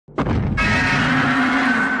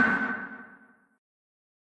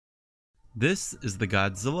This is the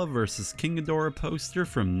Godzilla vs. King Ghidorah poster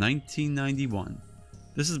from 1991.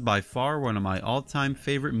 This is by far one of my all-time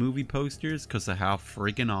favorite movie posters because of how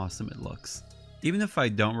freaking awesome it looks. Even if I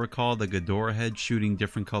don't recall the Ghidorah head shooting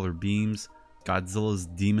different color beams, Godzilla's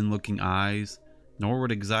demon-looking eyes, nor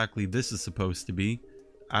what exactly this is supposed to be,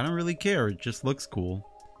 I don't really care, it just looks cool.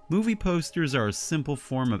 Movie posters are a simple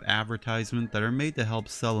form of advertisement that are made to help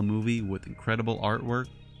sell a movie with incredible artwork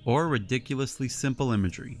or ridiculously simple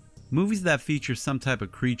imagery. Movies that feature some type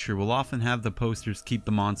of creature will often have the posters keep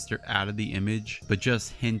the monster out of the image, but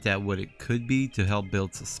just hint at what it could be to help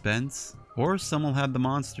build suspense. Or some will have the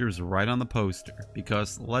monsters right on the poster,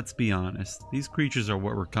 because let's be honest, these creatures are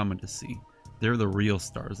what we're coming to see. They're the real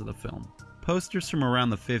stars of the film. Posters from around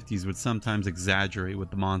the 50s would sometimes exaggerate what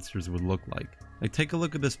the monsters would look like. Like, take a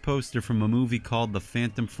look at this poster from a movie called The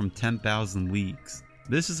Phantom from 10,000 Leagues.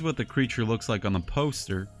 This is what the creature looks like on the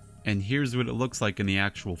poster, and here's what it looks like in the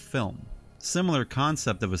actual film. Similar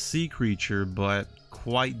concept of a sea creature, but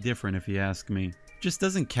quite different if you ask me. Just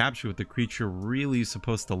doesn't capture what the creature really is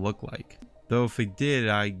supposed to look like. Though if it did,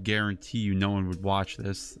 I guarantee you no one would watch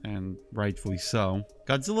this, and rightfully so.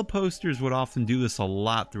 Godzilla posters would often do this a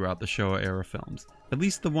lot throughout the Showa era films, at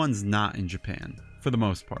least the ones not in Japan, for the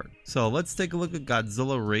most part. So let's take a look at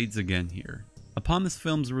Godzilla Raids again here. Upon this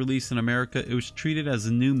film's release in America, it was treated as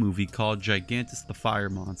a new movie called Gigantus the Fire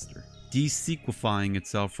Monster, de-sequifying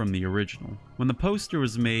itself from the original. When the poster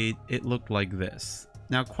was made, it looked like this.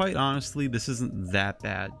 Now quite honestly, this isn't that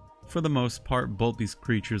bad. For the most part, both these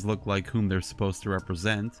creatures look like whom they're supposed to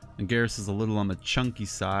represent. Anguirus is a little on the chunky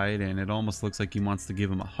side, and it almost looks like he wants to give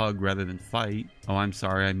him a hug rather than fight. Oh, I'm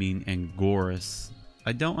sorry, I mean Anguirus.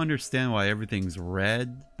 I don't understand why everything's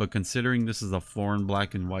red, but considering this is a foreign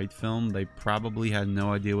black and white film, they probably had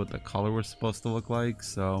no idea what the color was supposed to look like,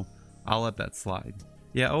 so I'll let that slide.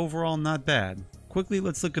 Yeah, overall not bad. Quickly,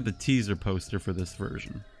 let's look at the teaser poster for this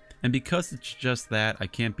version. And because it's just that, I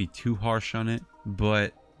can't be too harsh on it,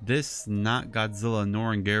 but this not Godzilla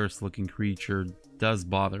nor Anguirus looking creature does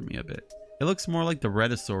bother me a bit. It looks more like the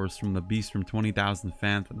Rhedosaurus from the Beast from 20,000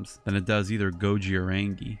 Phantoms than it does either Goji or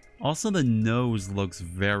Angie. Also, the nose looks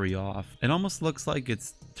very off. It almost looks like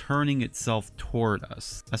it's turning itself toward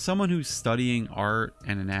us. As someone who's studying art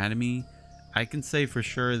and anatomy, I can say for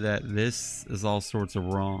sure that this is all sorts of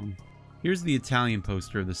wrong. Here's the Italian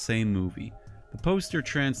poster of the same movie. The poster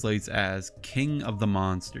translates as King of the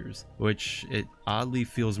Monsters, which it oddly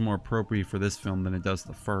feels more appropriate for this film than it does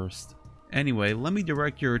the first. Anyway, let me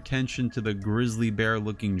direct your attention to the grizzly bear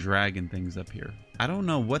looking dragon things up here. I don't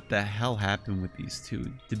know what the hell happened with these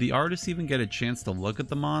two. Did the artist even get a chance to look at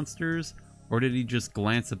the monsters? Or did he just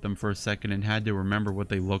glance at them for a second and had to remember what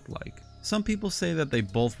they looked like? Some people say that they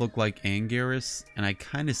both look like Anguirus, and I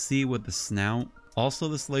kinda see with the snout. Also,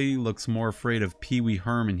 this lady looks more afraid of Pee Wee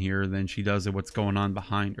Herman here than she does of what's going on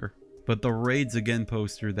behind her. But the Raids Again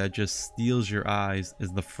poster that just steals your eyes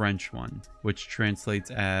is the French one, which translates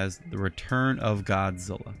as The Return of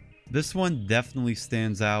Godzilla. This one definitely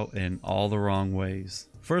stands out in all the wrong ways.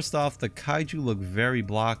 First off, the kaiju look very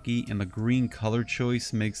blocky, and the green color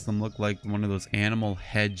choice makes them look like one of those animal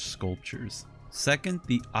head sculptures. Second,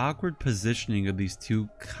 the awkward positioning of these two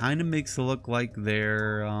kinda makes it look like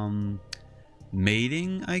they're,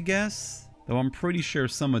 mating, I guess? Though I'm pretty sure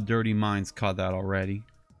some of Dirty Minds caught that already.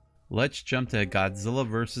 Let's jump to Godzilla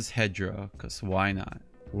vs. Hedorah, cause why not?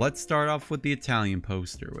 Let's start off with the Italian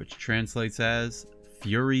poster, which translates as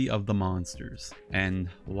Fury of the Monsters. And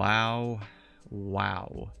wow.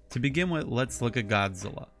 To begin with, let's look at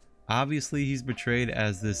Godzilla. Obviously, he's portrayed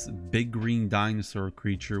as this big green dinosaur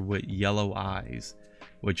creature with yellow eyes,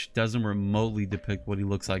 which doesn't remotely depict what he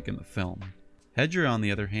looks like in the film. Hedorah, on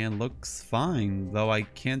the other hand, looks fine, though I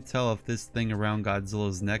can't tell if this thing around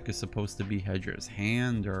Godzilla's neck is supposed to be Hedorah's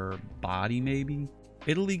hand or body maybe.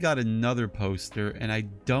 Italy got another poster, and I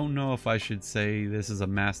don't know if I should say this is a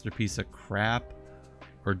masterpiece of crap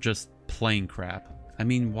or just plain crap. I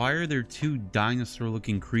mean, why are there two dinosaur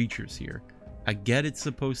looking creatures here? I get it's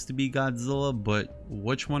supposed to be Godzilla, but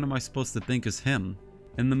which one am I supposed to think is him?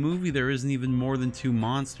 In the movie, there isn't even more than two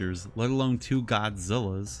monsters, let alone two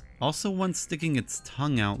Godzillas. Also, one sticking its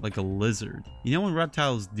tongue out like a lizard. You know when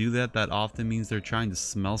reptiles do that, that often means they're trying to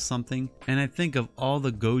smell something? And I think of all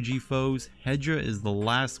the Goji foes, Hedorah is the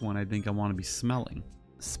last one I think I want to be smelling.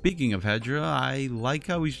 Speaking of Hedorah, I like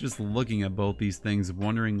how he's just looking at both these things,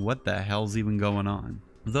 wondering what the hell's even going on.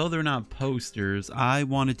 Though they're not posters, I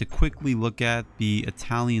wanted to quickly look at the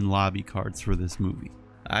Italian lobby cards for this movie.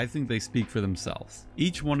 I think they speak for themselves.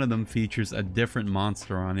 Each one of them features a different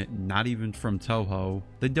monster on it, not even from Toho.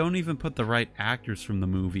 They don't even put the right actors from the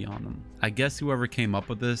movie on them. I guess whoever came up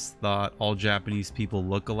with this thought all Japanese people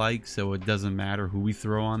look alike, so it doesn't matter who we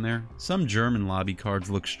throw on there. Some German lobby cards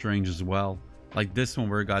look strange as well. Like this one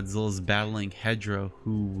where Godzilla's battling Hedra,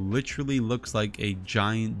 who literally looks like a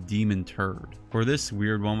giant demon turd. Or this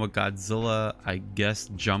weird one with Godzilla, I guess,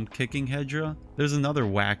 jump kicking Hedra. There's another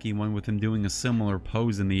wacky one with him doing a similar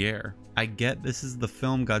pose in the air. I get this is the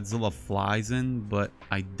film Godzilla flies in, but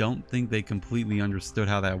I don't think they completely understood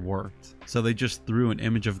how that worked. So they just threw an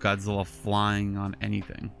image of Godzilla flying on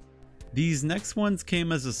anything. These next ones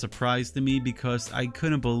came as a surprise to me because I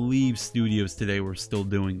couldn't believe studios today were still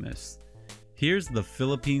doing this. Here's the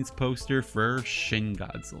Philippines poster for Shin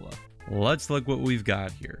Godzilla. Let's look what we've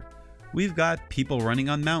got here. We've got people running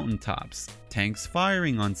on mountaintops, tanks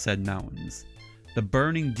firing on said mountains, the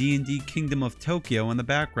burning D&D Kingdom of Tokyo in the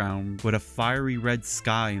background with a fiery red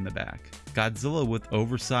sky in the back, Godzilla with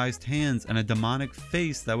oversized hands and a demonic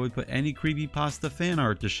face that would put any creepypasta fan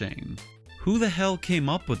art to shame. Who the hell came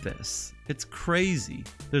up with this? It's crazy.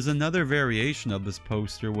 There's another variation of this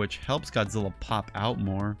poster which helps Godzilla pop out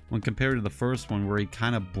more when compared to the first one where he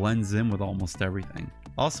kind of blends in with almost everything.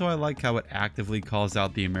 Also, I like how it actively calls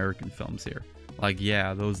out the American films here. Like,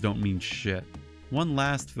 yeah, those don't mean shit. One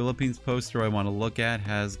last Philippines poster I want to look at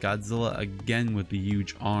has Godzilla again with the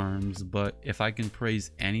huge arms, but if I can praise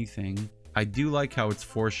anything, I do like how it's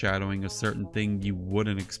foreshadowing a certain thing you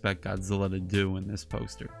wouldn't expect Godzilla to do in this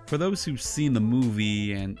poster. For those who've seen the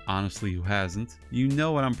movie, and honestly who hasn't, you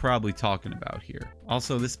know what I'm probably talking about here.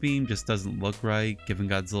 Also, this beam just doesn't look right. Given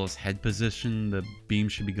Godzilla's head position, the beam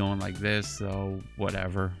should be going like this, so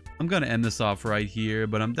whatever. I'm gonna end this off right here,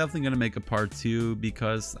 but I'm definitely gonna make a part 2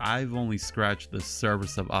 because I've only scratched the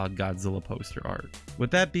surface of odd Godzilla poster art.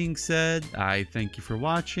 With that being said, I thank you for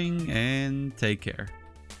watching and take care.